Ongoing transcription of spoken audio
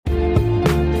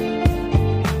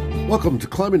Welcome to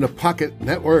Climbing the Pocket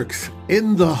Network's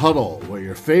In the Huddle, where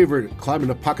your favorite Climbing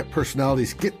the Pocket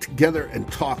personalities get together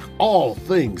and talk all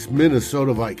things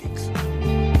Minnesota Vikings.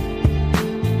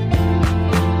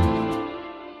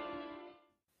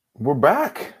 We're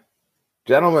back.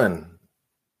 Gentlemen,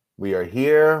 we are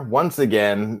here once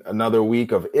again, another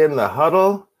week of In the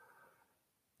Huddle.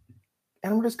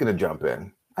 And I'm just going to jump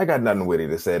in. I got nothing witty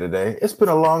to say today. It's been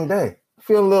a long day.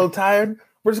 Feeling a little tired.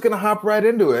 We're just going to hop right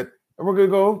into it. And we're going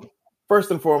to go first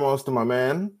and foremost to my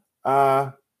man,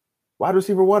 wide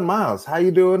receiver 1, Miles. How you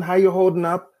doing? How you holding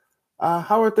up?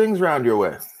 How are things around your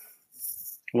way?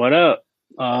 What up?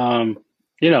 I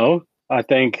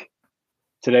think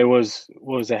today was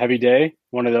a heavy day.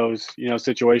 One of those,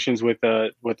 situations with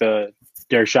the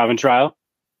Derek Chauvin trial,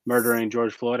 murdering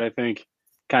George Floyd. I think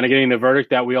kind of getting the verdict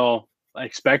that we all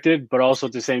expected, but also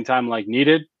at the same time,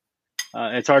 needed.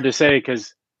 It's hard to say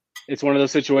because it's one of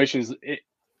those situations.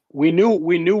 We knew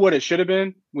what it should have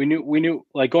been. We knew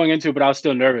going into it, but I was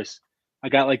still nervous. I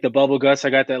got the bubble guts. I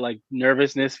got that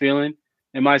nervousness feeling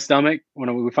in my stomach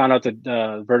when we found out that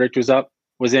the verdict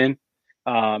was in,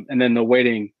 and then the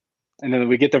waiting, and then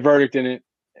we get the verdict and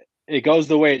it goes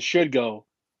the way it should go,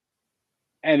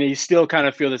 and you still kind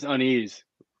of feel this unease,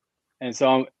 and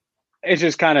so it's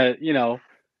just kind of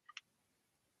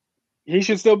he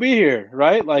should still be here,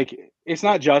 right? It's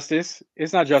not justice.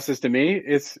 It's not justice to me.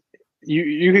 It's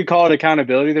you could call it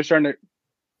accountability. They're starting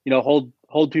to,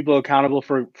 hold people accountable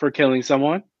for killing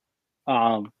someone.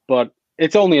 But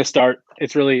it's only a start.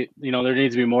 It's really, there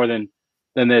needs to be more than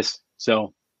this.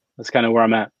 So that's kind of where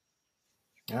I'm at.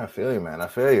 Yeah, I feel you, man. I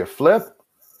feel you. Flip,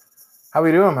 how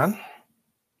we doing, man?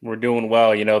 We're doing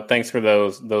well. Thanks for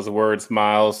those words,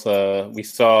 Miles. We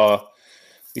saw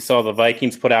the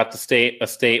Vikings put out a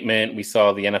statement. We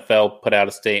saw the NFL put out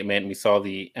a statement. We saw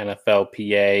the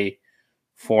NFLPA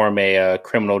form a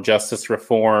criminal justice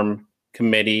reform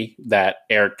committee that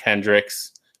Eric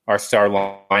Kendricks, our star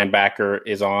linebacker,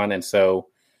 is on. And so,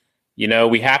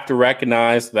 we have to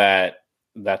recognize that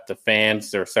the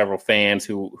fans, there are several fans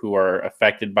who are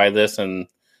affected by this, and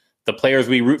the players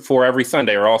we root for every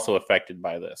Sunday are also affected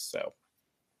by this. So,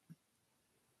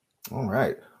 all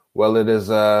right. Well,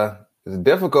 it's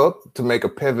difficult to make a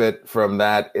pivot from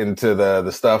that into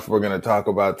the stuff we're going to talk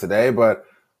about today, but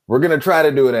we're going to try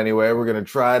to do it anyway. We're going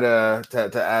to try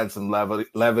to add some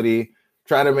levity,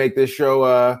 try to make this show,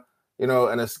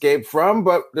 an escape from,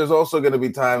 but there's also going to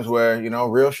be times where,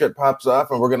 real shit pops up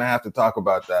and we're going to have to talk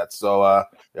about that. So,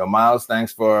 Miles,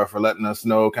 thanks for letting us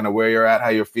know kind of where you're at, how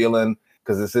you're feeling,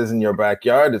 because this is in your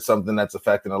backyard. It's something that's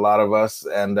affecting a lot of us.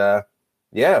 And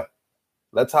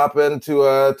let's hop into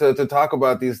to talk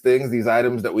about these things, these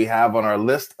items that we have on our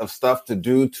list of stuff to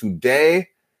do today.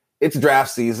 It's draft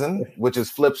season, which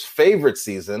is Flip's favorite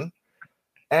season.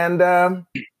 And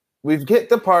we've hit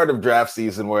the part of draft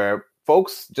season where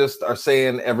folks just are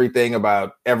saying everything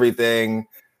about everything.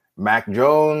 Mac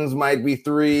Jones might be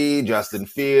 3, Justin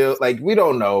Fields. We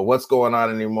don't know what's going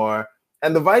on anymore.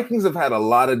 And the Vikings have had a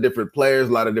lot of different players,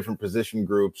 a lot of different position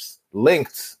groups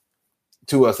linked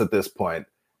to us at this point.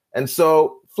 And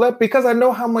so, Flip, because I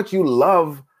know how much you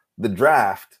love the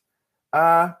draft,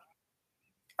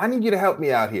 I need you to help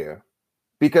me out here,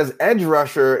 because edge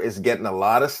rusher is getting a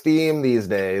lot of steam these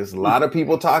days. A lot of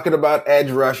people talking about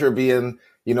edge rusher being,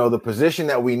 the position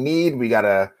that we need. We got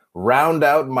to round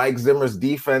out Mike Zimmer's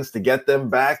defense to get them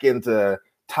back into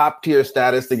top tier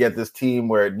status to get this team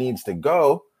where it needs to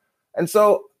go. And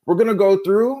so we're going to go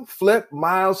through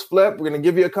Miles. We're going to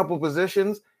give you a couple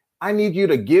positions. I need you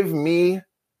to give me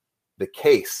the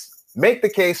case. Make the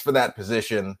case for that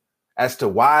position as to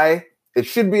why it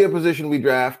should be a position we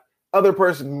draft. Other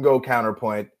person can go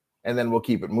counterpoint, and then we'll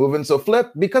keep it moving. So,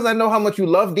 Flip, because I know how much you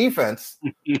love defense,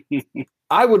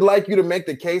 I would like you to make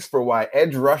the case for why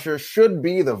edge rusher should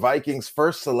be the Vikings'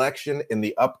 first selection in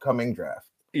the upcoming draft.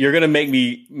 You're gonna make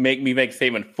me make a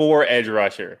statement for edge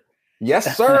rusher.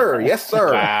 Yes, sir. Yes,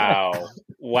 sir.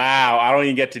 Wow. I don't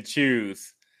even get to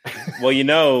choose. Well,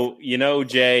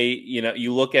 Jay,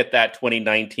 you look at that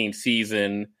 2019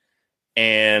 season,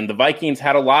 and the Vikings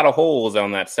had a lot of holes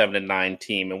on that 7-9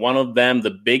 team. And one of them,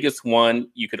 the biggest one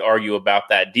you could argue about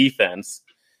that defense,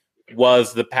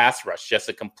 was the pass rush, just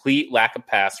a complete lack of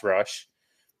pass rush.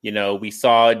 We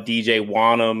saw DJ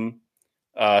Wanham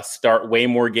start way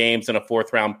more games than a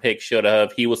 4th-round pick should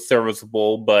have. He was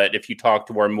serviceable, but if you talk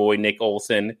to our boy Nick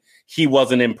Olson, he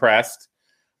wasn't impressed.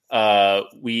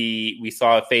 We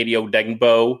saw Fadio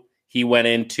Degbo. He went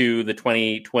into the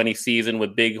 2020 season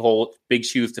with big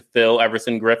shoes to fill.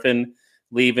 Everson Griffin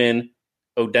leaving.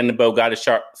 Odenigbo got a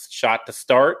shot to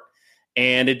start,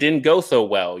 and it didn't go so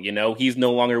well. He's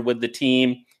no longer with the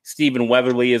team. Stephen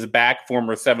Weatherly is back,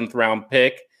 former 7th-round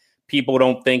pick. People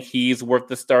don't think he's worth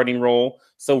the starting role.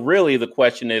 So really the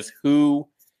question is, who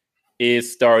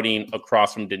is starting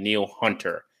across from Danielle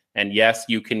Hunter? And yes,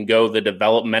 you can go the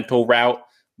developmental route,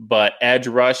 but edge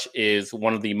rush is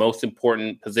one of the most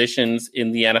important positions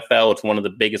in the NFL. It's one of the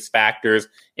biggest factors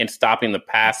in stopping the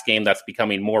pass game that's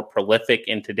becoming more prolific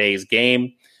in today's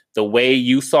game. The way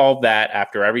you solve that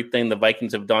after everything the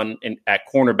Vikings have done at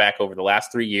cornerback over the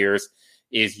last 3 years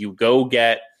is you go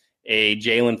get a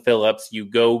Jalen Phillips, you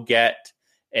go get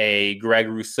a Greg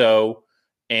Rousseau,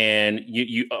 and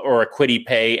you or a Kwity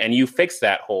Paye, and you fix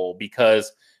that hole.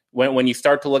 Because when you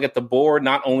start to look at the board,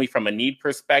 not only from a need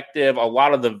perspective, a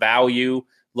lot of the value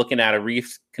looking at a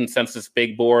Reef consensus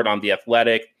big board on The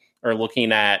Athletic or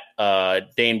looking at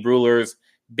Dane Breuer's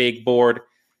big board,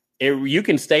 you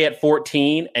can stay at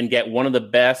 14 and get one of the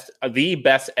best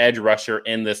edge rusher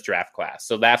in this draft class.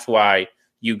 So that's why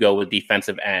you go with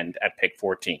defensive end at pick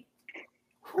 14.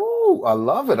 Ooh, I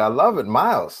love it.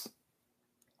 Miles.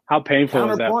 How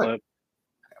painful is that, Flip?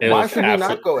 Why should you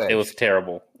not go edge? It was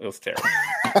terrible.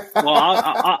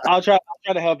 Well, I'll try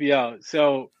to help you out.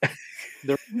 So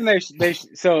the reason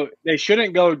they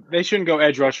shouldn't go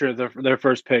edge rusher their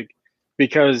first pick,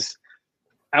 because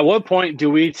at what point do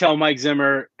we tell Mike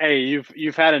Zimmer, hey,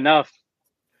 you've had enough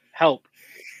help?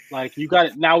 Like,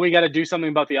 now we got to do something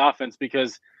about the offense,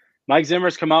 because Mike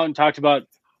Zimmer's come out and talked about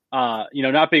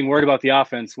not being worried about the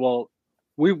offense. Well,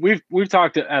 we've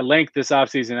talked at length this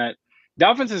offseason that the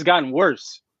offense has gotten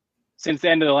worse since the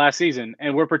end of the last season,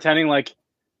 and we're pretending like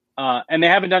and they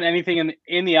haven't done anything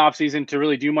in the offseason to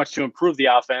really do much to improve the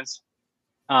offense.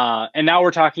 And now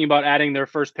we're talking about adding their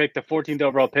first pick, the 14th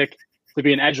overall pick, to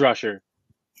be an edge rusher,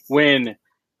 when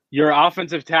your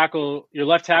offensive tackle, your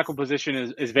left tackle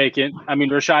position is vacant. I mean,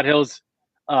 Rashad Hill's,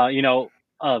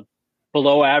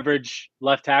 below average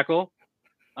left tackle.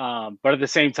 But at the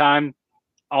same time,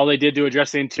 all they did to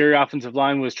address the interior offensive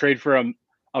line was trade for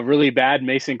a really bad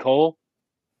Mason Cole.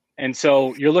 And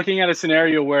so you're looking at a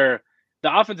scenario where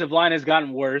the offensive line has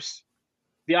gotten worse.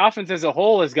 The offense as a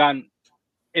whole has gotten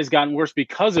worse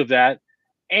because of that.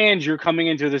 And you're coming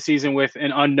into the season with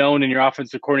an unknown in your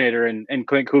offensive coordinator and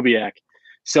Clint Kubiak.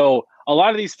 So a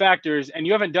lot of these factors, and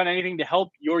you haven't done anything to help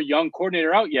your young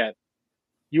coordinator out yet.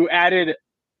 You added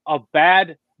a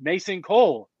bad Mason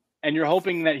Cole, and you're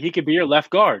hoping that he could be your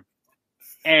left guard.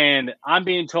 And I'm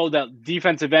being told that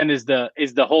defensive end is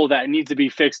the hole that needs to be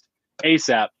fixed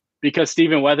ASAP, because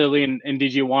Stephen Weatherly and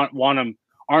DJ Wanham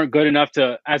aren't good enough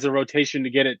to, as a rotation, to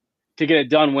get it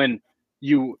done. When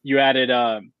you added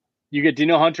you get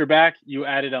Danielle Hunter back, you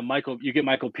added Michael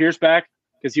Pierce back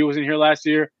because he wasn't here last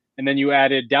year, and then you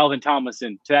added Dalvin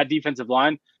Tomlinson to that defensive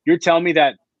line. You're telling me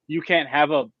that you can't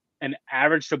have an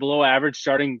average to below average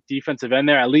starting defensive end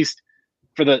there, at least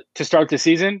to start the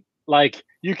season? Like,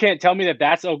 you can't tell me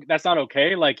that's not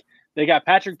okay. Like, they got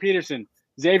Patrick Peterson,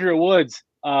 Xavier Woods,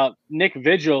 Nick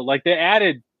Vigil. Like, they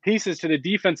added pieces to the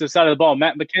defensive side of the ball.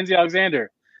 Mackenzie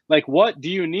Alexander. Like, what do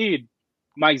you need,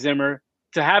 Mike Zimmer,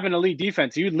 to have an elite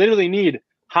defense? You literally need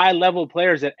high-level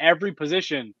players at every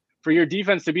position for your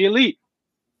defense to be elite.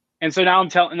 And so now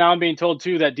I'm being told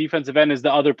too that defensive end is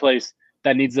the other place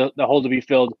that needs the hole to be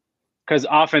filled, because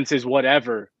offense is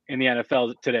whatever in the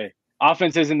NFL today.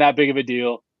 Offense isn't that big of a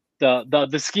deal.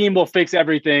 The scheme will fix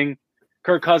everything.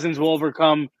 Kirk Cousins will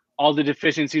overcome all the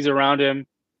deficiencies around him,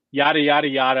 yada, yada,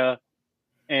 yada.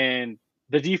 And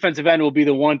the defensive end will be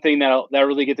the one thing that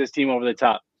really get this team over the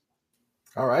top.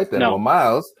 All right, then. No. Well,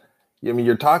 Miles, I mean,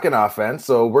 you're talking offense,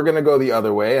 so we're going to go the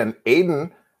other way. And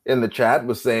Aiden in the chat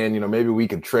was saying, maybe we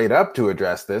could trade up to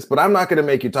address this, but I'm not going to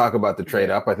make you talk about the trade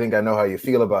up. I think I know how you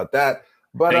feel about that.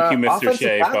 But thank you, Mr.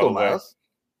 Shea, tackle, Miles.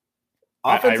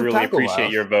 I really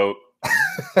appreciate your vote.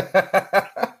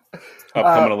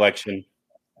 Upcoming election.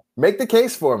 Make the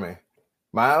case for me,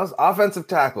 Miles. Offensive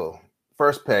tackle,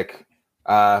 first pick.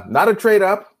 Not a trade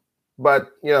up,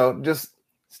 but just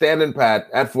standing pat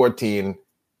at 14,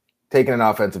 taking an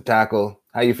offensive tackle.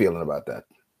 How you feeling about that?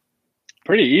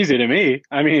 Pretty easy to me.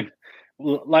 I mean,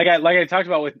 like I talked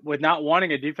about with not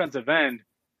wanting a defensive end,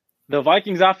 the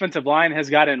Vikings offensive line has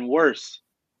gotten worse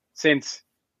since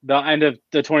the end of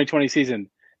the 2020 season.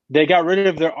 They got rid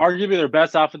of arguably their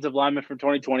best offensive lineman from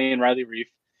 2020 in Riley Reef.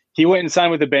 He went and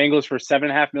signed with the Bengals for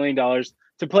 $7.5 million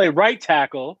to play right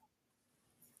tackle,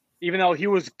 even though he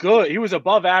was good. He was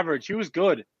above average. He was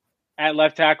good at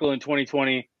left tackle in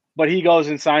 2020, but he goes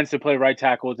and signs to play right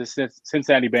tackle with the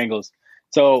Cincinnati Bengals.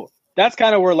 So that's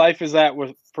kind of where life is at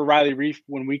for Riley Reef,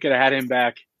 when we could have had him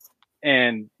back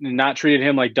and not treated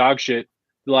him like dog shit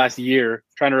the last year,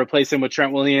 trying to replace him with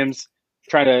Trent Williams,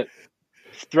 trying to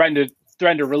threaten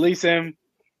to release him.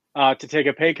 to take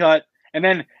a pay cut, and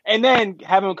then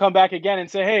have him come back again and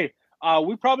say, hey,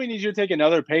 we probably need you to take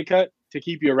another pay cut to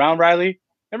keep you around, Riley.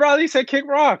 And Riley said kick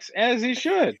rocks, as he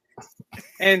should.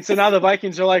 And so now the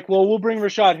Vikings are like, well, we'll bring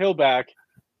Rashad Hill back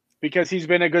because he's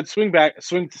been a good swing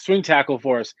tackle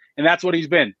for us. And that's what he's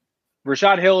been.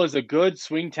 Rashad Hill is a good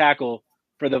swing tackle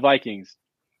for the Vikings.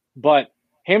 But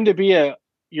him to be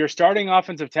your starting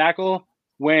offensive tackle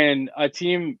when a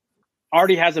team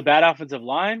already has a bad offensive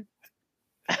line,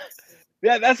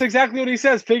 yeah, that's exactly what he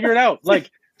says. Figure it out.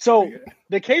 So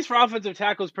the case for offensive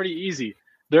tackle is pretty easy.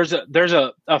 There's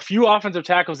a few offensive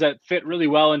tackles that fit really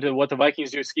well into what the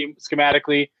Vikings do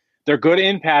schematically. They're good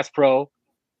in pass pro,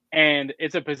 and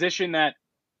it's a position that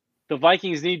the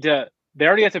Vikings need to. They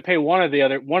already have to pay one of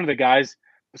the guys,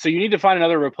 so you need to find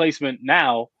another replacement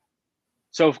now.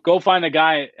 So go find a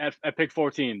guy at pick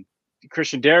 14,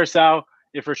 Christian Darrisaw.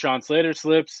 If Rashawn Slater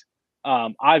slips,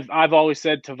 I've always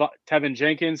said to Tevin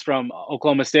Jenkins from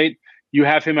Oklahoma State, you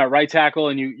have him at right tackle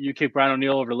and you kick Brian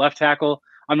O'Neill over to left tackle.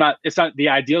 It's not the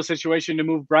ideal situation to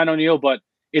move Brian O'Neill, but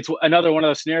it's another one of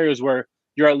those scenarios where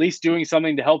you're at least doing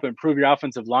something to help improve your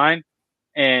offensive line.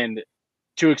 And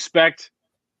to expect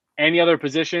any other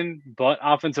position but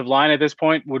offensive line at this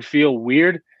point would feel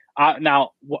weird.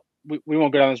 Now, we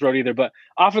won't go down this road either, but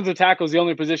offensive tackle is the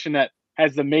only position that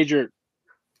has a major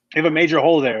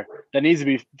hole there that needs to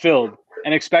be filled.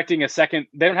 And expecting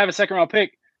they don't have a second round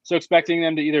pick, so expecting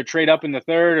them to either trade up in the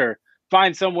third or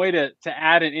find some way to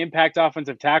add an impact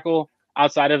offensive tackle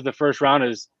outside of the first round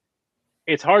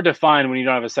it's hard to find when you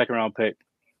don't have a second round pick.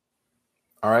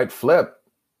 All right, Flip.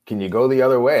 Can you go the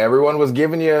other way? Everyone was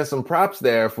giving you some props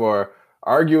there for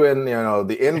arguing,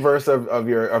 the inverse of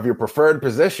your preferred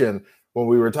position when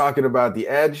we were talking about the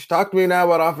edge. Talk to me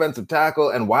now about offensive tackle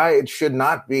and why it should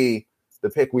not be the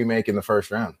pick we make in the first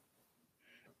round.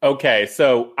 Okay,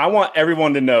 so I want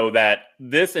everyone to know that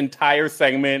this entire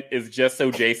segment is just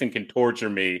so Jason can torture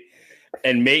me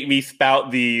and make me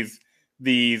spout these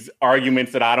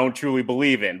arguments that I don't truly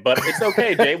believe in. But it's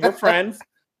okay, Jay. We're friends.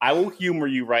 I will humor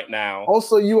you right now.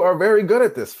 Also, you are very good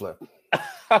at this, Flip.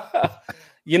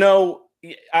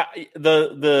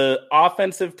 The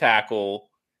offensive tackle,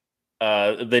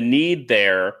 the need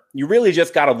there, you really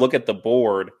just got to look at the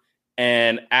board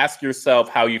and ask yourself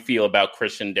how you feel about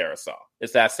Christian Darrisaw.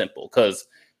 It's that simple. Because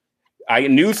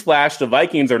newsflash, the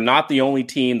Vikings are not the only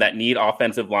team that need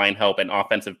offensive line help and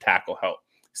offensive tackle help.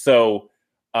 So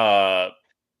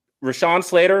Rashawn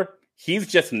Slater, he's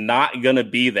just not going to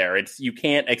be there. You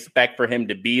can't expect for him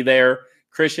to be there.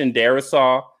 Christian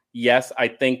Darrisaw, yes, I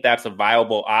think that's a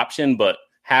viable option, but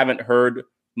haven't heard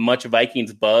much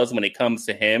Vikings buzz when it comes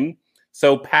to him.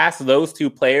 So past those two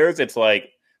players, it's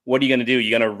like, what are you going to do?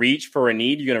 You're going to reach for a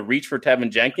need? You're going to reach for Tevin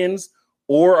Jenkins?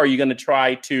 Or are you going to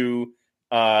try to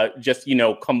just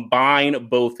combine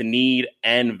both need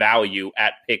and value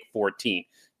at pick 14?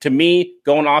 To me,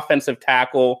 going offensive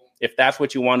tackle, if that's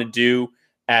what you want to do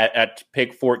at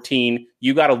pick 14,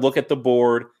 you got to look at the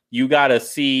board. You got to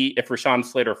see if Rashawn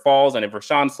Slater falls. And if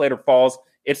Rashawn Slater falls,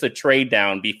 it's a trade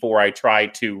down before I try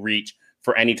to reach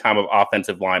for any type of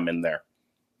offensive lineman there.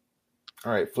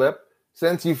 All right, Flip.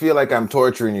 Since you feel like I'm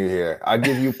torturing you here, I'll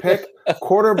give you pick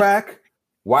quarterback,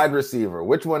 wide receiver.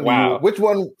 Which one? Which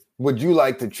one would you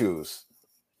like to choose?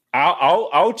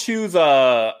 I'll choose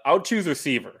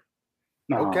receiver.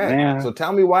 Okay, man. So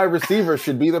tell me why receiver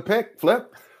should be the pick,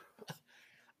 Flip.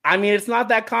 I mean, it's not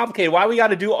that complicated. Why we got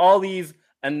to do all these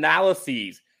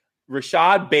analyses?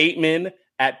 Rashad Bateman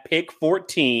at pick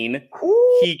 14.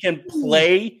 Ooh. He can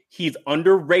play. He's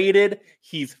underrated.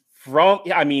 He's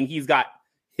got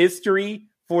history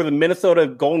for the Minnesota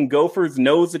Golden Gophers,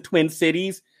 knows the Twin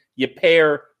Cities. You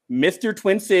pair Mr.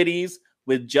 Twin Cities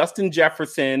with Justin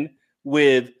Jefferson,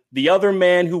 with the other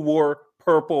man who wore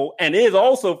purple and is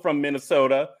also from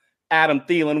Minnesota, Adam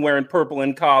Thielen, wearing purple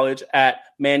in college at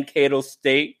Mankato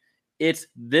State. It's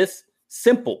this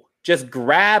simple. Just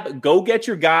go get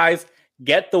your guys,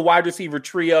 get the wide receiver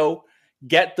trio,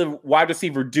 get the wide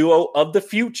receiver duo of the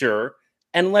future,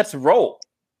 and let's roll.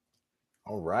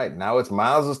 All right, now it's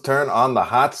Miles' turn on the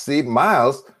hot seat.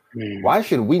 Miles, why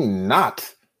should we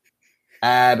not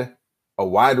add a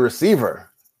wide receiver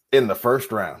in the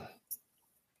first round?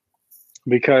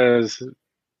 Because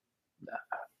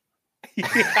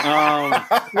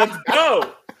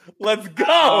let's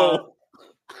go.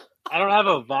 I don't have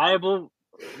a viable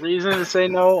reason to say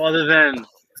no other than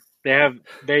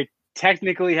they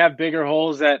technically have bigger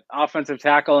holes at offensive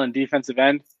tackle and defensive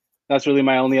end. That's really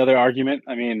my only other argument.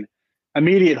 I mean,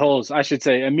 immediate holes,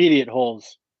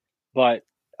 but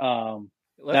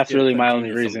that's really my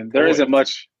only reason. There isn't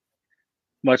much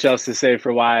else to say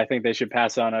for why I think they should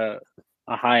pass on a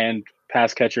high end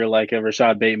pass catcher like a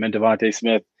Rashad Bateman, Devontae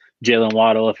Smith, Jalen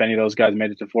Waddle, if any of those guys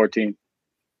made it to 14.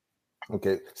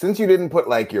 Okay. Since you didn't put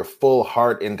like your full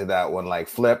heart into that one, like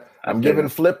Flip, I'm giving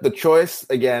Flip the choice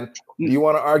again. Do you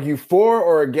want to argue for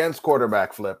or against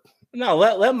quarterback, Flip? No,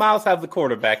 let Miles have the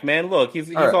quarterback, man. Look,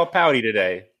 he's all pouty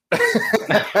today. All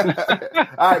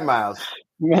right, Miles.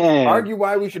 Man. Argue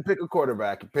why we should pick a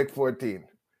quarterback and pick 14.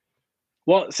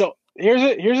 Well, so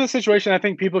here's a situation I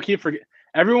think people keep forgetting.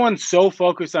 Everyone's so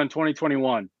focused on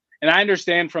 2021. And I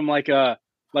understand from like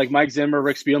Mike Zimmer,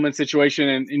 Rick Spielman situation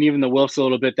and even the Wilfs a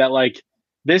little bit that like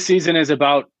this season is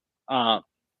all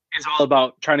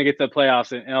about trying to get the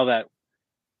playoffs and all that.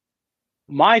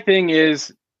 My thing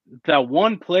is that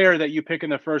one player that you pick in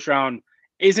the first round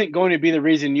isn't going to be the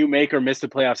reason you make or miss the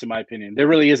playoffs, in my opinion. There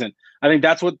really isn't. I think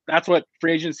that's what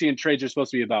free agency and trades are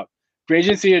supposed to be about. Free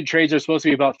agency and trades are supposed to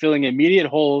be about filling immediate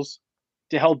holes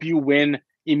to help you win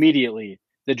immediately.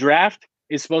 The draft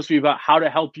is supposed to be about how to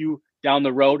help you down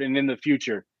the road and in the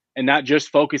future, and not just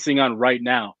focusing on right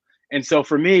now. And so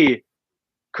for me,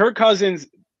 Kirk Cousins,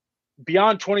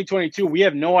 beyond 2022, we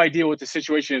have no idea what the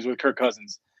situation is with Kirk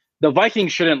Cousins. The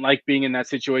Vikings shouldn't like being in that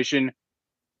situation,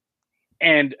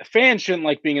 and fans shouldn't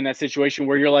like being in that situation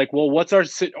where you're like, well, what's our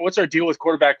deal with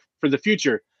quarterback for the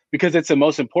future? Because it's the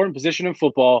most important position in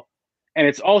football, and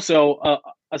it's also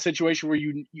a situation where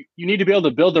you need to be able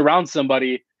to build around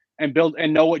somebody and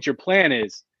know what your plan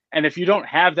is. And if you don't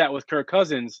have that with Kirk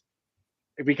Cousins,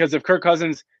 because if Kirk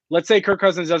Cousins, let's say Kirk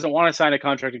Cousins doesn't want to sign a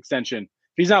contract extension, if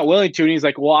he's not willing to, and he's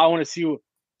like, well, I want to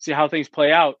see how things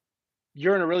play out,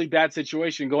 you're in a really bad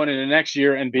situation going into next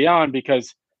year and beyond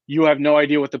because you have no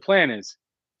idea what the plan is.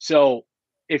 So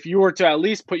if you were to at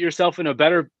least put yourself in a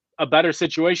better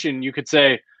situation, you could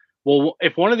say, well,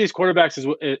 if one of these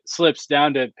quarterbacks slips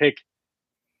down to pick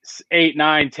 8,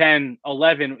 9, 10,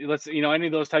 11, any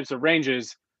of those types of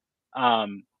ranges,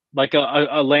 like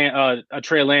a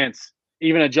Trey Lance,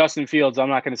 even a Justin Fields, I'm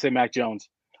not going to say Mac Jones,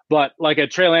 but like a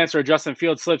Trey Lance or a Justin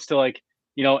Fields slips to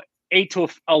 8 to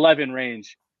 11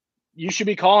 range, you should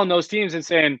be calling those teams and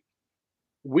saying,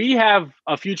 we have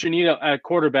a future need at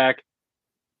quarterback.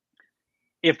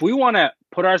 If we want to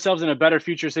put ourselves in a better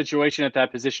future situation at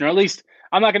that position, or at least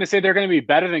I'm not going to say they're going to be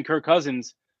better than Kirk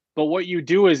Cousins, but what you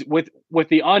do is with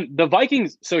the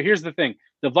Vikings. So here's the thing.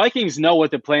 The Vikings know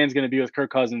what the plan is going to be with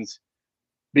Kirk Cousins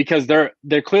because there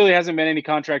clearly hasn't been any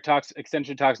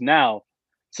extension talks now.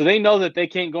 So they know that they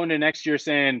can't go into next year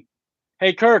saying,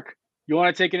 hey, Kirk, you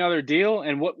want to take another deal?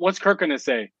 And what's Kirk going to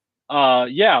say?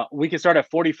 Yeah, we can start at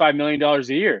 $45 million a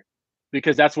year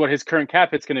because that's what his current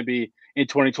cap hit's going to be in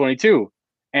 2022.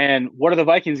 And what are the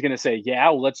Vikings going to say? Yeah,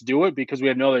 well, let's do it because we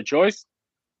have no other choice.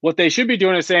 What they should be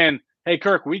doing is saying, hey,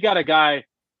 Kirk, we got a guy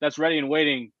that's ready and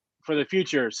waiting for the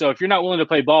future. So if you're not willing to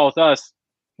play ball with us,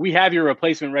 we have your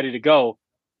replacement ready to go,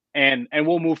 and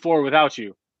we'll move forward without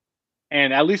you.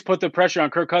 And at least put the pressure on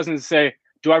Kirk Cousins to say,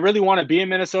 do I really want to be in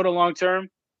Minnesota long term?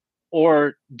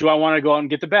 Or do I want to go out and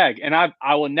get the bag? And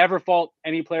I will never fault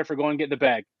any player for going and get the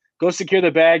bag. Go secure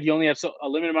the bag. You only have a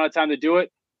limited amount of time to do it.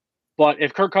 But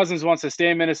if Kirk Cousins wants to stay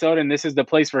in Minnesota and this is the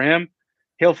place for him,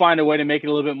 he'll find a way to make it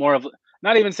a little bit more of,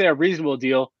 not even say a reasonable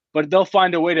deal, but they'll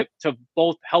find a way to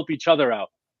both help each other out.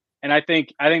 And I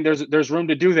think there's room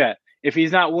to do that. If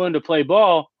he's not willing to play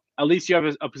ball, at least you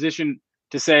have a position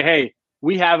to say, hey,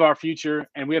 we have our future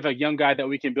and we have a young guy that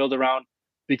we can build around,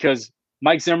 because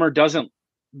Mike Zimmer doesn't.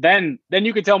 Then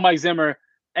you can tell Mike Zimmer,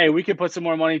 hey, we can put some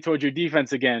more money towards your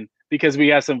defense again because we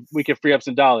can free up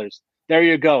some dollars. There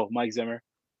you go, Mike Zimmer.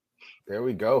 There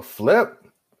we go. Flip.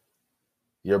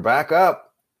 You're back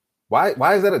up.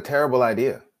 Why is that a terrible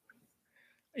idea?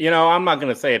 I'm not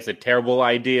going to say it's a terrible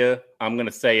idea. I'm going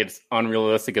to say it's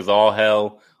unrealistic as all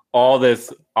hell. All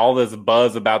this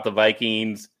buzz about the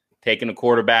Vikings taking a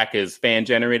quarterback is fan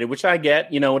generated, which I get.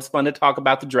 It's fun to talk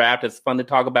about the draft. It's fun to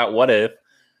talk about what if.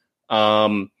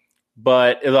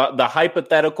 But the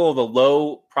hypothetical, the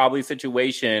low probably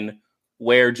situation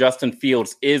where Justin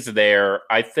Fields is there,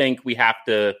 I think we have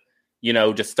to,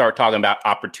 just start talking about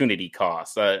opportunity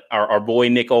costs. Our boy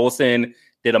Nick Olson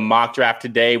did a mock draft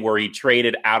today where he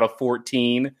traded out of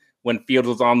 14 when Fields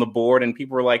was on the board, and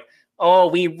people were like, oh,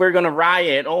 we're going to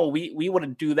riot. Oh, we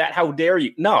wouldn't do that. How dare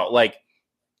you? No,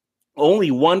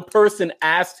 only one person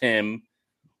asked him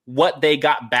what they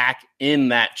got back in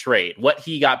that trade, what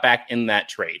he got back in that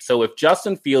trade. So if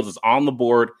Justin Fields is on the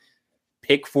board,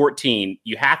 pick 14,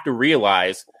 you have to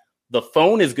realize the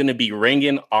phone is going to be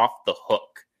ringing off the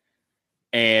hook.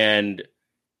 And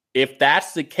if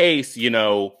that's the case,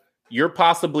 you're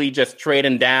possibly just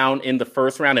trading down in the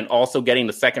first round and also getting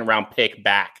the second round pick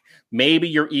back. Maybe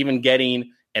you're even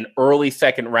getting an early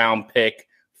second round pick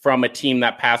from a team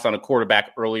that passed on a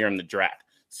quarterback earlier in the draft.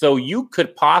 So you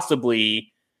could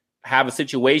possibly have a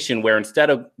situation where instead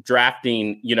of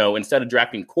drafting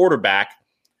quarterback,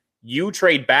 you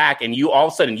trade back and you all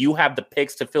of a sudden you have the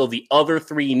picks to fill the other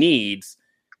three needs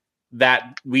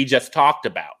that we just talked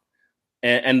about.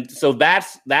 And so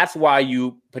that's why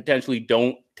you potentially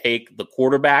don't take the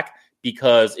quarterback,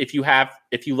 because if you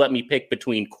let me pick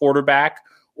between quarterback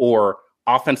or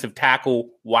offensive tackle,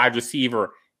 wide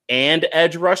receiver, and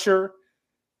edge rusher,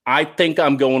 I think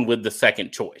I'm going with the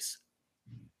second choice.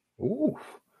 Ooh.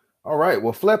 All right.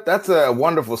 Well, Flip, that's a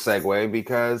wonderful segue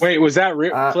because... Wait, was that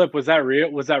real? Flip, was that real?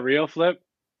 Was that real, Flip?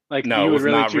 Like, no, it was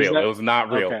not real. It was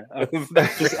not real. Okay.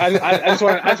 I just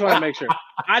want to make sure.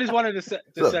 I just wanted to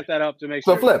set that up to make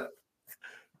sure. So, Flip,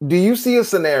 do you see a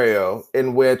scenario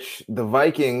in which the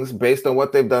Vikings, based on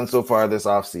what they've done so far this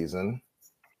offseason,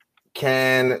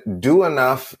 can do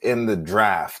enough in the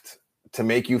draft to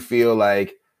make you feel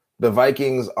like the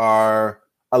Vikings are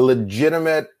a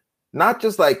legitimate, not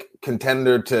just like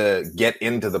contender to get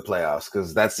into the playoffs,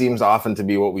 because that seems often to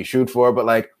be what we shoot for, but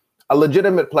like a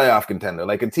legitimate playoff contender,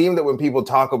 like a team that when people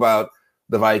talk about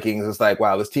the Vikings, it's like,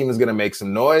 wow, this team is going to make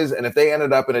some noise. And if they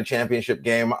ended up in a championship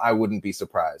game, I wouldn't be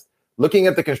surprised. Looking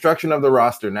at the construction of the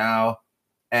roster now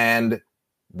and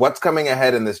what's coming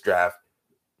ahead in this draft,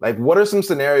 like what are some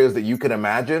scenarios that you could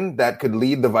imagine that could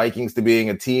lead the Vikings to being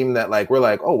a team that like, we're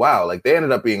like, oh, wow, like they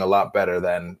ended up being a lot better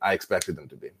than I expected them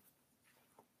to be?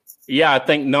 Yeah, I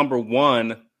think number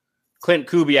one, Clint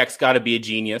Kubiak's got to be a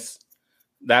genius.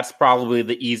 That's probably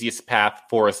the easiest path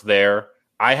for us there.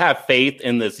 I have faith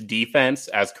in this defense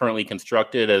as currently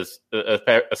constructed,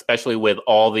 especially with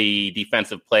all the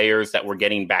defensive players that we're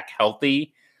getting back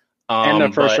healthy. And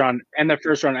the first round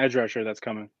edge rusher that's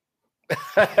coming.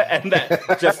 And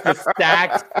that just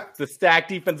the stacked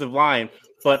defensive line.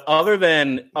 But other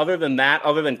than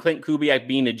Clint Kubiak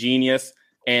being a genius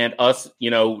and us,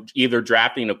 either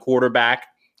drafting a quarterback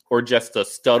or just a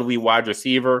studly wide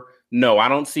receiver, no, I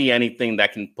don't see anything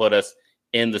that can put us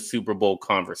in the Super Bowl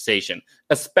conversation,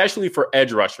 especially for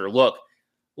edge rusher. Look,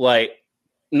 like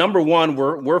number one,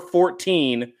 we're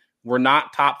 14. We're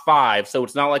not top 5. So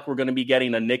it's not like we're going to be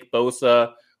getting a Nick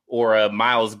Bosa or a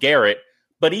Myles Garrett.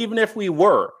 But even if we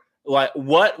were, like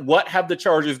what have the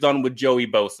Chargers done with Joey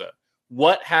Bosa?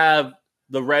 What have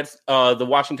the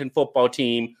Washington football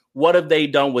team, what have they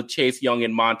done with Chase Young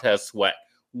and Montez Sweat?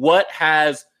 What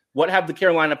have the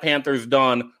Carolina Panthers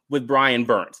done with Brian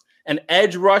Burns? An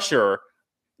edge rusher,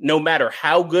 no matter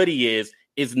how good he is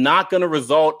not going to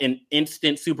result in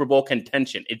instant Super Bowl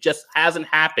contention. It just hasn't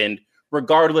happened,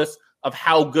 regardless of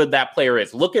how good that player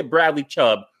is. Look at Bradley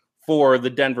Chubb for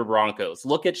the Denver Broncos.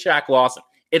 Look at Shaq Lawson.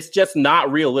 It's just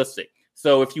not realistic.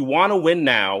 So if you want to win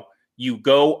now, you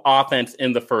go offense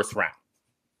in the first round.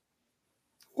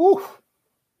 Ooh,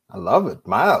 I love it.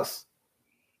 Miles,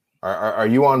 are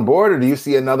you on board, or do you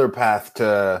see another path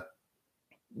to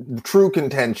true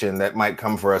contention that might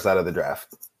come for us out of the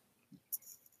draft?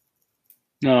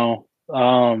 No.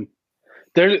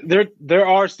 There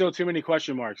are still too many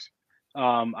question marks.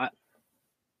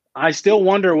 I still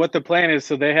wonder what the plan is.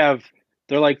 So they're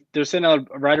sitting at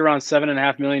right around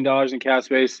 $7.5 million in cap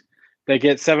space. They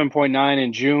get 7.9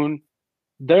 in June.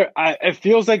 It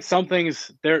feels like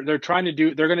they're trying to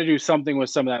do. They're going to do something with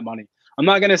some of that money. I'm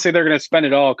not going to say they're going to spend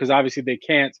it all, because obviously they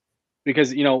can't, because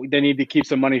they need to keep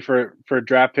some money for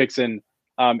draft picks and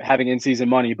having in-season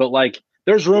money. But like,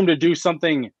 there's room to do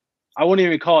something. I wouldn't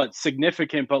even call it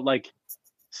significant, but like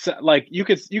you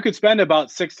could spend about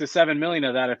 $6 to $7 million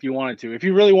of that if you wanted to. If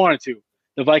you really wanted to,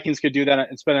 the Vikings could do that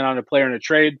and spend it on a player in a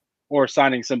trade or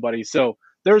signing somebody. So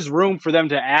there's room for them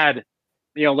to add.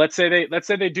 Let's say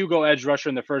they do go edge rusher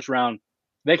in the first round.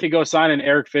 They could go sign an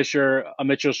Eric Fisher, a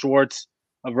Mitchell Schwartz,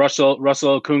 a Russell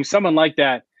Okung, someone like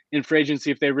that in free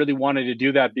agency if they really wanted to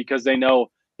do that, because they know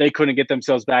they couldn't get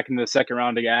themselves back into the second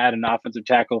round to add an offensive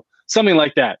tackle, something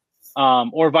like that.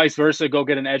 Or vice versa, go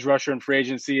get an edge rusher in free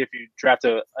agency if you draft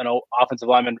an offensive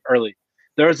lineman early.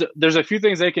 There's a few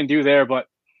things they can do there, but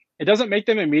it doesn't make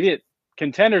them immediate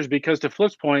contenders, because to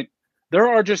Flip's point,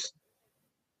 there's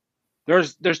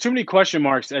too many question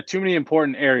marks at too many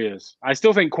important areas. I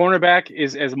still think cornerback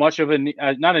is as much of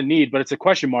not a need, but it's a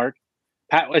question mark.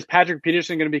 Is Patrick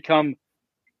Peterson going to become?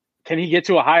 Can he get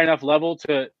to a high enough level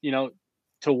to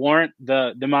warrant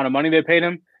the amount of money they paid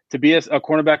him to be a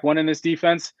cornerback one in this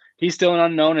defense? He's still an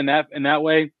unknown in that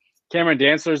way. Cameron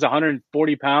Dantzler's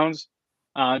 140 pounds.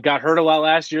 Got hurt a lot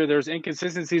last year. There's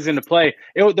inconsistencies in the play.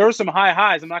 There were some high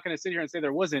highs. I'm not going to sit here and say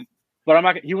there wasn't,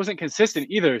 but he wasn't consistent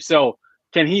either. So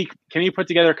can he put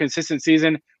together a consistent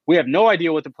season? We have no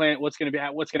idea what's going to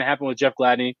happen with Jeff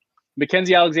Gladney.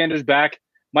 Mackenzie Alexander's back.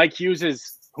 Mike Hughes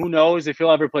is Who knows if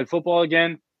he'll ever play football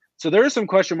again? So there are some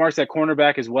question marks at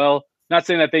cornerback as well. Not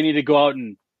saying that they need to go out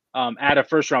and add a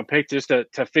first-round pick just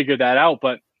to figure that out,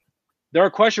 but there are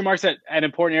question marks at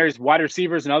important areas. Wide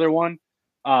receivers, another one.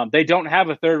 They don't have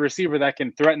a third receiver that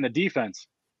can threaten the defense.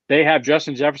 They have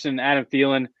Justin Jefferson and Adam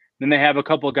Thielen. Then they have a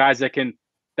couple of guys that can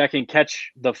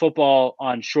catch the football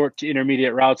on short to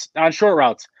intermediate routes. On short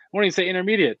routes, I won't even say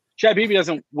intermediate. Chad Beebe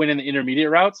doesn't win in the intermediate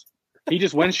routes. He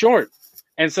just wins short.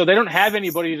 And so they don't have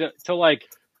anybody to like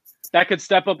that could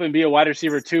step up and be a wide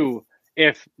receiver too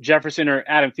if Jefferson or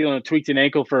Adam Thielen tweaked an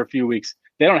ankle for a few weeks.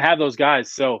 They don't have those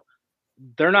guys. So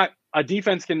they're not – a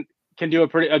defense can do a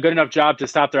good enough job to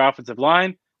stop their offensive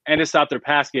line and to stop their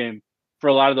pass game for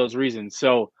a lot of those reasons.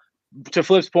 So to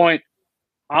Flip's point,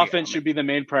 offense should be the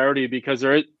main priority because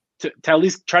they're to at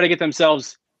least try to get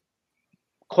themselves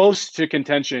close to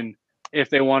contention if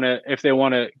they want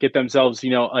to get themselves,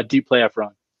 a deep playoff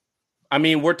run. I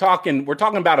mean, we're talking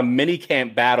about a mini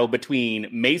camp battle between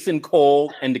Mason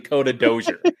Cole and Dakota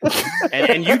Dozier,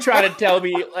 and you try to tell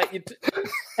me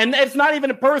and it's not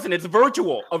even a person; it's a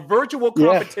virtual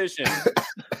competition.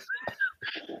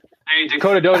 I mean,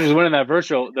 Dakota Dozier's winning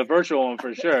the virtual one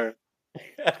for sure.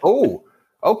 Oh,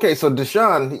 okay. So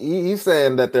Deshaun, he's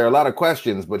saying that there are a lot of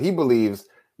questions, but he believes,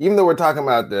 even though we're talking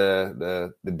about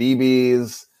the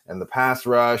DBs and the pass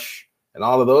rush and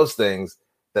all of those things,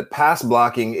 that pass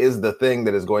blocking is the thing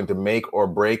that is going to make or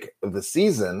break the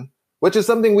season, which is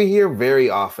something we hear very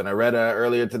often. I read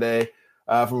earlier today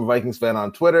from a Vikings fan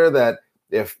on Twitter that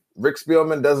if Rick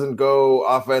Spielman doesn't go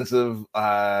offensive,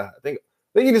 I think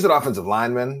he just said offensive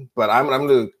lineman, but I'm going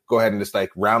to go ahead and just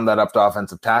round that up to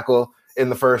offensive tackle in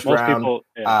the first round. People,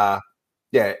 yeah.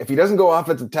 If he doesn't go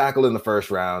offensive tackle in the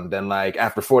first round, then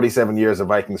after 47 years of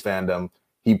Vikings fandom,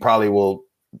 he probably will,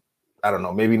 I don't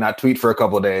know, maybe not tweet for a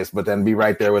couple of days, but then be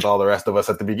right there with all the rest of us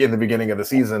at the beginning of the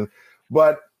season.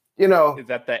 But, is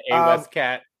that the A-West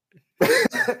cat?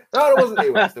 No, it wasn't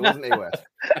A-West. It wasn't A-West.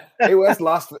 A-West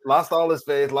lost all his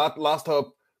faith, lost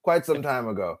hope quite some time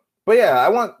ago. But yeah,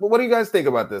 what do you guys think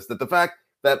about this? That the fact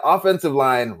that offensive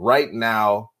line right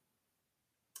now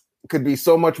could be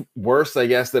so much worse, I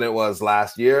guess, than it was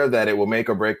last year, that it will make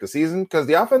or break the season? Because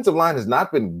the offensive line has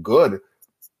not been good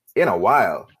in a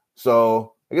while.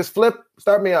 So I guess, Flip,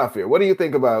 start me off here. What do you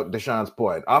think about Deshaun's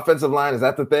point? Offensive line, is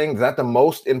that the thing? Is that the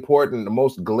most important, the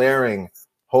most glaring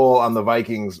hole on the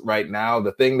Vikings right now?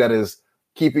 The thing that is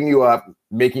keeping you up,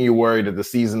 making you worried that the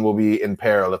season will be in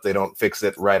peril if they don't fix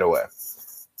it right away?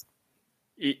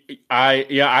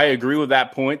 I agree with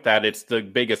that point, that it's the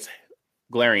biggest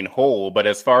glaring hole. But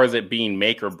as far as it being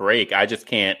make or break, I just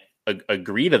can't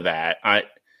agree to that.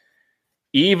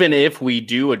 Even if we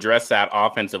do address that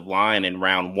offensive line in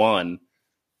round one,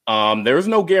 there's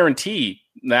no guarantee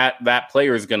that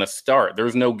player is going to start.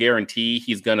 There's no guarantee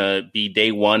he's going to be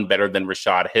day one better than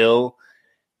Rashad Hill.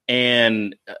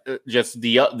 And just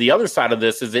the other side of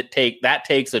this is it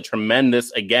takes a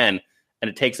tremendous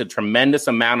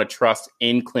amount of trust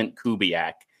in Clint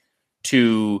Kubiak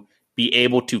to be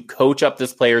able to coach up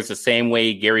these players the same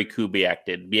way Gary Kubiak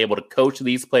did, be able to coach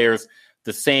these players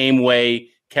the same way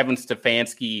Kevin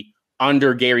Stefanski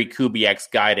under Gary Kubiak's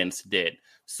guidance did.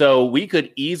 So we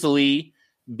could easily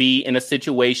be in a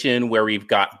situation where we've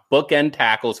got bookend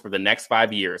tackles for the next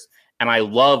 5 years. And I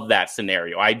love that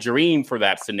scenario. I dream for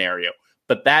that scenario.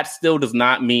 But that still does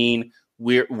not mean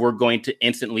we're going to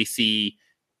instantly see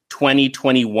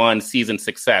 2021 season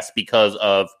success because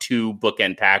of 2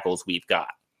 bookend tackles we've got.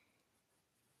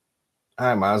 All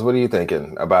right, Miles, what are you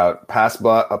thinking about pass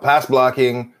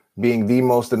blocking being the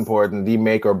most important, the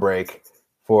make or break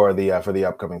for the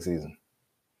upcoming season?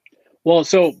 Well,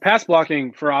 so pass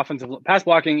blocking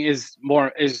is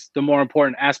the more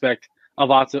important aspect of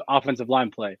offensive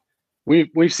line play.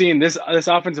 We've seen this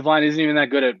offensive line isn't even that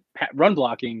good at run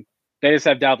blocking. They just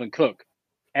have Dalvin Cook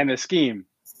and the scheme,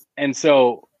 and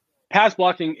so pass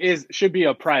blocking should be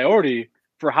a priority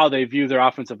for how they view their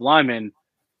offensive linemen.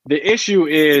 The issue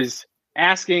is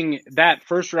asking that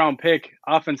first round pick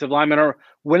offensive lineman, or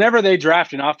whenever they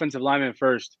draft an offensive lineman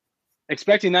first,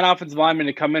 expecting that offensive lineman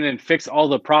to come in and fix all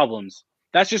the problems.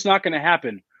 That's just not going to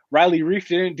happen. Riley Reif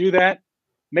didn't do that.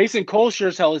 Mason Cole sure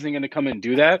as hell isn't going to come in and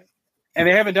do that. And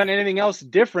they haven't done anything else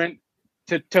different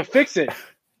to fix it.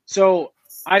 So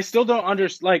I still don't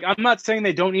understand. I'm not saying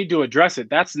they don't need to address it.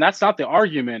 That's not the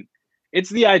argument. It's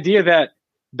the idea that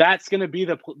that's going to be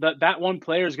that one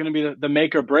player is going to be the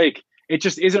make or break. It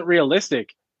just isn't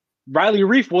realistic. Riley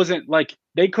Reif wasn't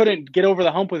they couldn't get over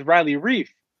the hump with Riley Reif.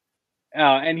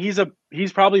 And he's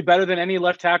probably better than any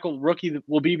left tackle rookie that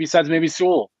will be besides maybe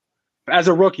Sewell as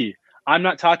a rookie. I'm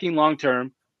not talking long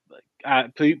term,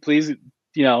 please,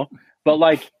 but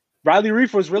Riley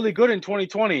Reef was really good in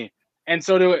 2020. And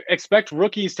so to expect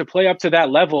rookies to play up to that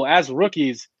level as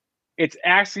rookies, it's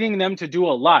asking them to do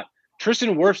a lot.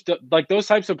 Tristan Wirfs, like those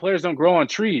types of players don't grow on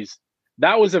trees.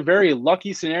 That was a very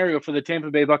lucky scenario for the Tampa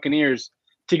Bay Buccaneers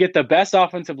to get the best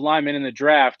offensive lineman in the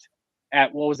draft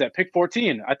at, what was that, pick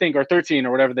 14, I think, or 13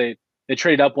 or whatever. They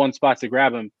traded up one spot to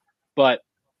grab him. But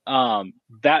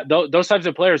those types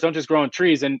of players don't just grow on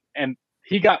trees. And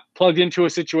he got plugged into a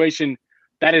situation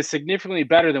that is significantly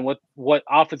better than what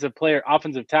offensive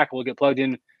tackle will get plugged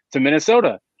in to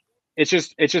Minnesota. It's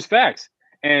just facts.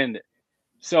 And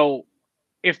so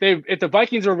if the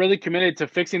Vikings are really committed to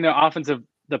fixing their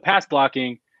the pass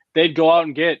blocking, they'd go out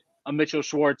and get a Mitchell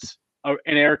Schwartz and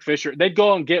Eric Fisher. They'd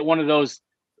go out and get one of those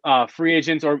free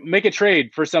agents or make a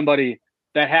trade for somebody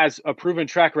that has a proven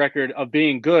track record of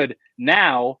being good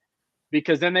now,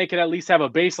 because then they could at least have a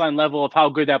baseline level of how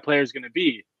good that player is going to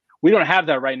be. We don't have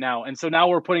that right now. And so now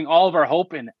we're putting all of our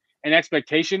hope and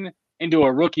expectation into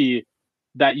a rookie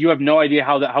that you have no idea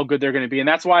how good they're going to be. And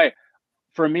that's why,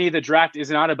 for me, the draft is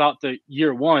not about the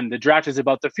year one. The draft is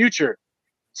about the future.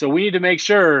 So we need to make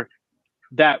sure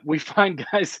that we find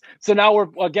guys. So now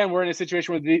we're in a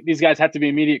situation where these guys have to be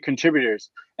immediate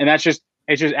contributors. And it just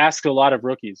asks a lot of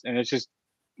rookies. And it's just,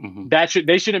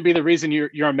 they shouldn't be the reason you're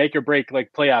a make or break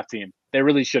like playoff team. They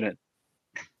really shouldn't.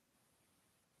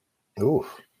 Ooh.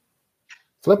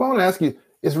 Flip, I want to ask you,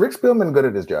 is Rick Spielman good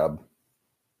at his job?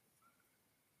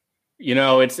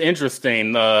 It's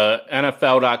interesting.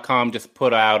 NFL.com just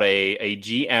put out a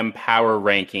GM power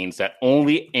rankings that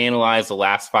only analyze the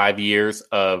last 5 years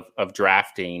of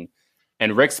drafting.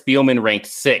 And Rick Spielman ranked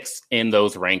 6th in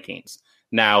those rankings.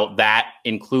 Now, that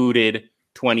included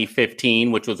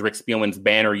 2015, which was Rick Spielman's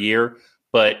banner year.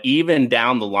 But even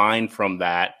down the line from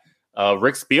that,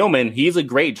 Rick Spielman, he's a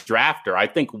great drafter. I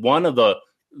think one of the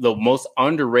most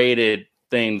underrated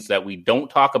things that we don't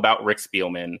talk about Rick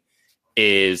Spielman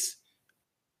is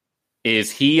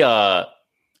he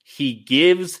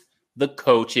gives the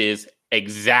coaches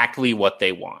exactly what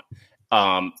they want.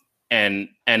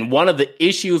 And one of the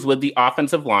issues with the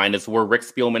offensive line is where Rick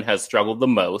Spielman has struggled the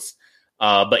most.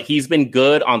 But he's been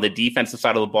good on the defensive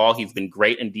side of the ball. He's been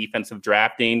great in defensive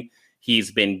drafting.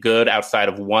 He's been good outside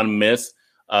of one miss,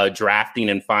 drafting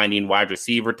and finding wide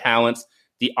receiver talents.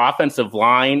 The offensive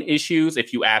line issues,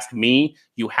 if you ask me,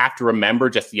 you have to remember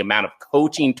just the amount of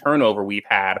coaching turnover we've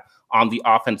had on the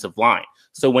offensive line.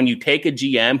 So when you take a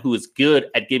GM who is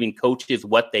good at giving coaches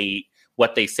what they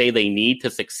say they need to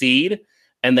succeed,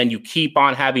 and then you keep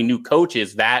on having new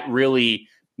coaches, that really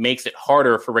makes it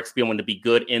harder for Rick Spielman to be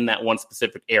good in that one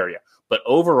specific area. But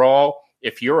overall,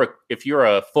 if you're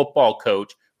a football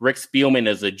coach, Rick Spielman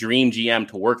is a dream GM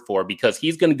to work for, because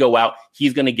he's going to go out,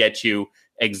 he's going to get you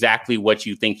exactly what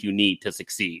you think you need to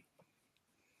succeed.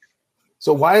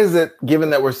 So why is it, given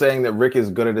that we're saying that Rick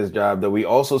is good at his job, that we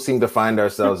also seem to find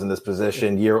ourselves in this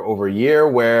position year over year,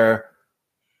 where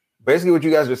basically what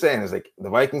you guys are saying is like the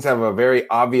Vikings have a very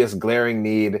obvious glaring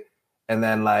need, and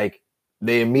then like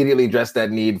they immediately address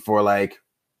that need for like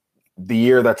the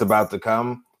year that's about to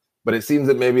come. But it seems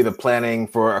that maybe the planning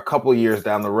for a couple years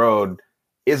down the road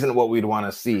isn't what we'd want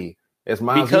to see. As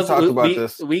Miles, because talked about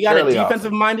this, we got a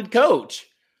defensive-minded coach.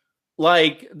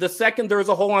 Like the second there's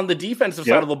a hole on the defensive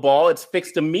side of the ball, it's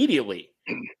fixed immediately.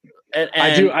 And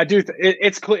I do.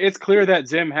 It's clear that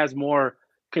Zim has more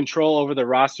control over the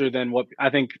roster than what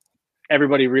I think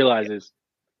everybody realizes.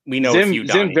 We know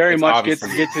Zim very much gets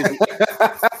his.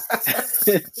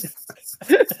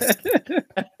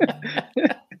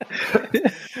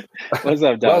 What's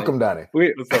up, Donnie? Welcome, Donnie.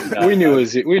 We knew it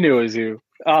was you.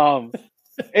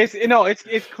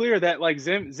 It's clear that like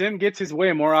Zim gets his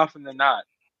way more often than not.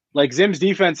 Like Zim's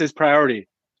defense is priority.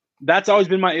 That's always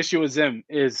been my issue with Zim.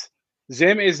 Is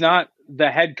Zim is not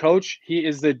the head coach. He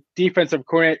is the defensive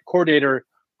coordinator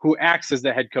who acts as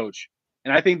the head coach.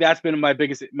 And I think that's been my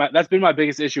biggest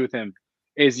issue with him.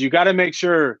 Is you got to make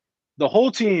sure the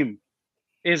whole team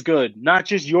is good, not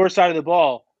just your side of the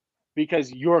ball,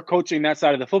 because you're coaching that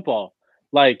side of the football.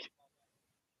 Like,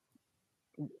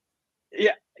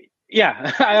 yeah.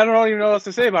 I don't even know what else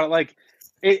to say about it. Like,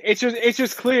 it's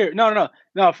just clear. No,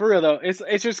 for real though.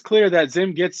 It's just clear that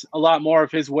Zim gets a lot more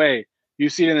of his way. You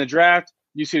see it in the draft.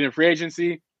 You see it in free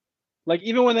agency. Like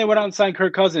even when they went out and signed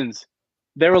Kirk Cousins,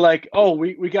 they were like, "Oh,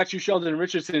 we got you Sheldon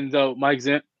Richardson though, Mike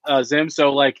Zim.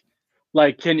 So like,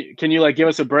 can you like give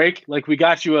us a break? Like we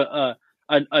got you a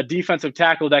defensive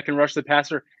tackle that can rush the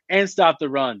passer and stop the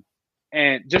run,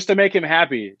 and just to make him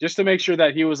happy, just to make sure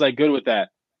that he was like good with that.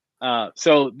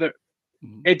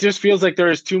 It just feels like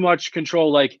there is too much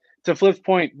control. Like to Flip's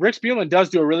point, Rick Spielman does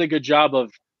do a really good job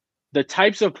of the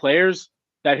types of players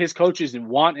that his coaches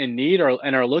want and need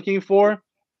and are looking for,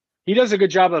 he does a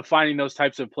good job of finding those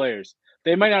types of players.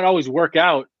 They might not always work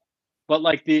out, but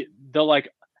like the like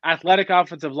athletic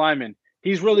offensive linemen,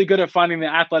 he's really good at finding the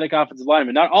athletic offensive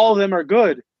linemen. Not all of them are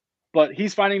good, but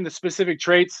he's finding the specific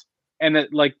traits and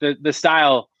the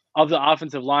style of the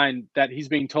offensive line that he's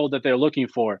being told that they're looking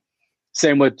for.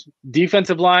 Same with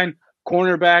defensive line,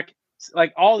 cornerback,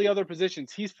 like all the other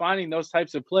positions. He's finding those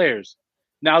types of players.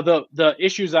 Now, the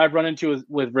issues I've run into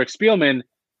with Rick Spielman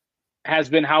has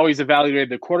been how he's evaluated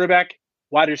the quarterback,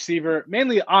 wide receiver,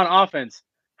 mainly on offense,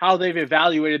 how they've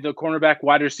evaluated the cornerback,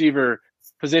 wide receiver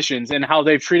positions, and how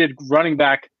they've treated running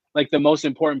back like the most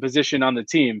important position on the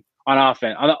team on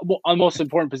offense, on the most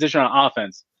important position on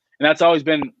offense. And that's always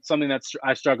been something that's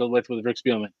I struggled with Rick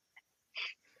Spielman.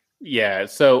 Yeah.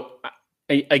 So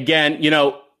again,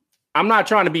 I'm not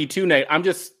trying to be too negative. I'm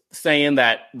just saying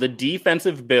that the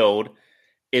defensive build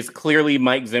is clearly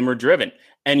Mike Zimmer driven.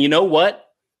 And you know what?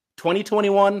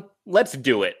 2021, let's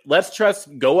do it. Let's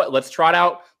trot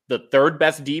out the third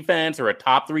best defense or a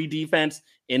top 3 defense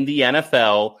in the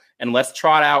NFL. And let's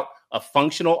trot out a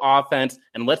functional offense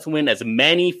and let's win as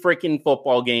many freaking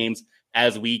football games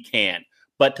as we can.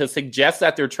 But to suggest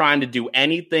that they're trying to do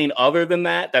anything other than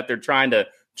that they're trying to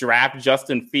draft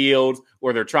Justin Fields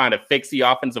or they're trying to fix the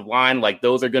offensive line, like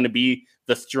those are going to be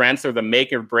the strengths or the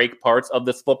make or break parts of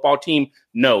this football team.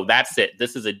 No, that's it.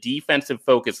 This is a defensive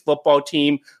focused football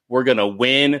team. We're going to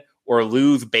win or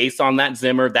lose based on that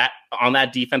Zimmer, on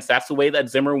that defense. That's the way that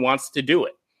Zimmer wants to do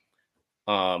it.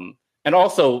 And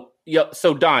also,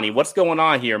 so Donnie, what's going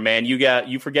on here, man?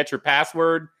 You forget your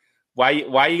password. Why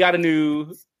you got a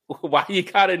new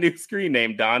screen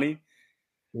name, Donnie?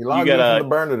 You logged in from the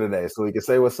burner today, so we can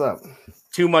say what's up.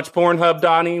 Too much Pornhub,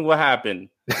 Donnie? What happened?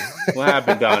 What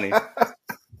happened, Donnie?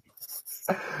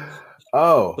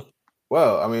 Oh,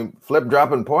 well, I mean, Flip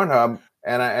dropping Pornhub,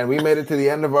 and we made it to the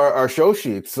end of our show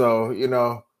sheet.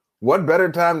 So, what better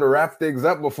time to wrap things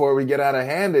up before we get out of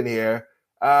hand in here?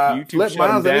 Flip,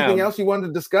 Miles, anything else you wanted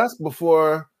to discuss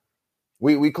before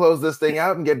we close this thing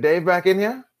out and get Dave back in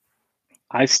here?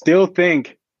 I still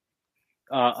think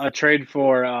a trade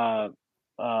for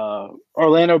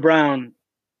Orlando Brown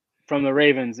from the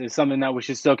Ravens is something that we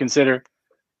should still consider.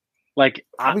 Like,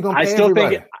 I still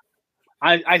think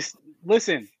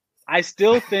I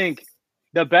still think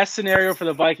the best scenario for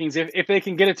the Vikings, if they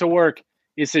can get it to work,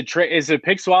 is a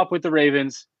pick swap with the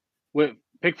Ravens with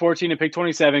pick 14 and pick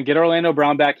 27. Get Orlando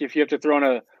Brown back if you have to throw in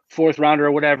a 4th rounder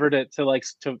or whatever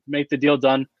to make the deal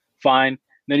done. Fine.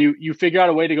 Then you figure out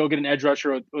a way to go get an edge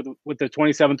rusher with the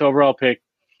 27th overall pick.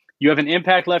 You have an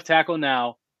impact left tackle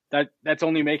now that's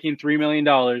only making $3 million.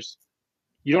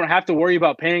 You don't have to worry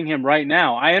about paying him right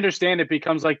now. I understand it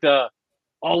becomes like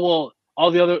all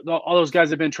those guys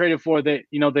have been traded for. They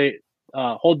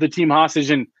hold the team hostage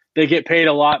and they get paid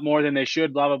a lot more than they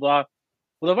should. Blah blah blah.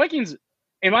 Well, the Vikings,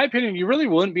 in my opinion, you really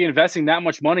wouldn't be investing that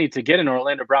much money to get an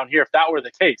Orlando Brown here if that were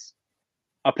the case.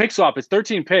 A pick swap is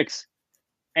 13 picks,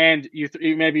 and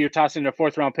maybe you're tossing a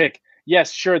 4th round pick.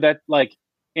 Yes, sure, that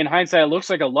in hindsight it looks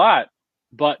like a lot.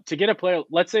 But to get a player,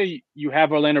 let's say you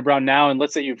have Orlando Brown now, and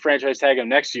let's say you franchise tag him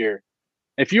next year.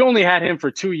 If you only had him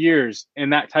for 2 years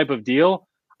in that type of deal,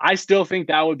 I still think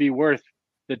that would be worth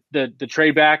the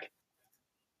trade back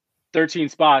 13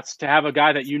 spots to have a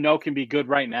guy that can be good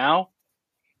right now.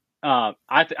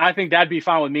 I think that'd be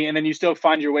fine with me. And then you still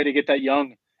find your way to get that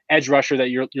young edge rusher that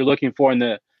you're looking for in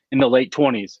the late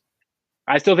 20s.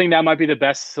 I still think that might be the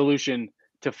best solution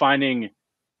to finding,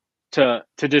 to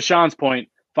Deshaun's point,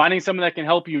 finding someone that can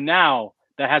help you now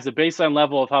that has a baseline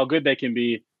level of how good they can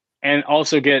be, and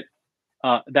also get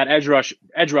that edge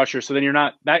rusher. So then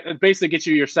that basically gets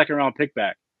you your 2nd round pick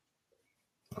back.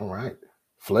 All right.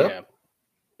 Flip.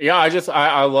 Yeah.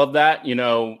 I love that.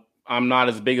 I'm not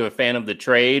as big of a fan of the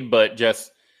trade, but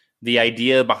just the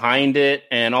idea behind it.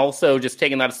 And also just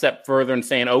taking that a step further and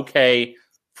saying, okay,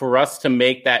 for us to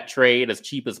make that trade as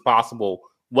cheap as possible,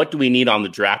 what do we need on the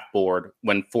draft board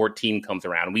when 14 comes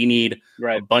around? We need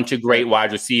a bunch of great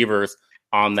wide receivers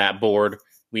on that board.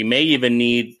 We may even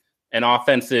need an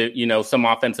offensive, some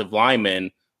offensive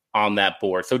linemen on that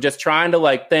board. So just trying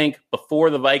to think before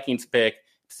the Vikings pick,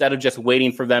 instead of just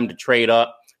waiting for them to trade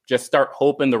up, just start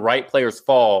hoping the right players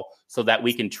fall so that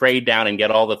we can trade down and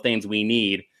get all the things we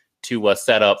need to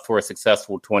set up for a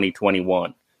successful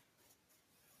 2021.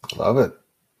 Love it.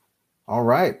 All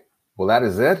right. Well, that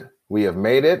is it. We have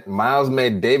made it. Miles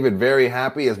made David very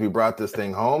happy as we brought this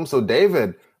thing home. So,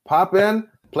 David, pop in,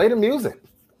 play the music.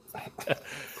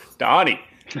 Donnie.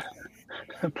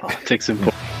 Politics and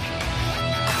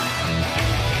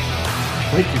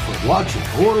Thank you for watching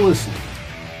or listening.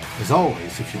 As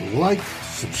always, if you like,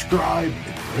 subscribe,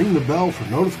 and ring the bell for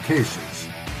notifications.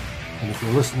 And if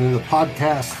you're listening to the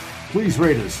podcast, please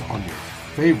rate us on your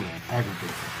favorite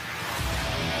aggregator.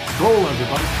 Roll,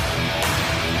 everybody.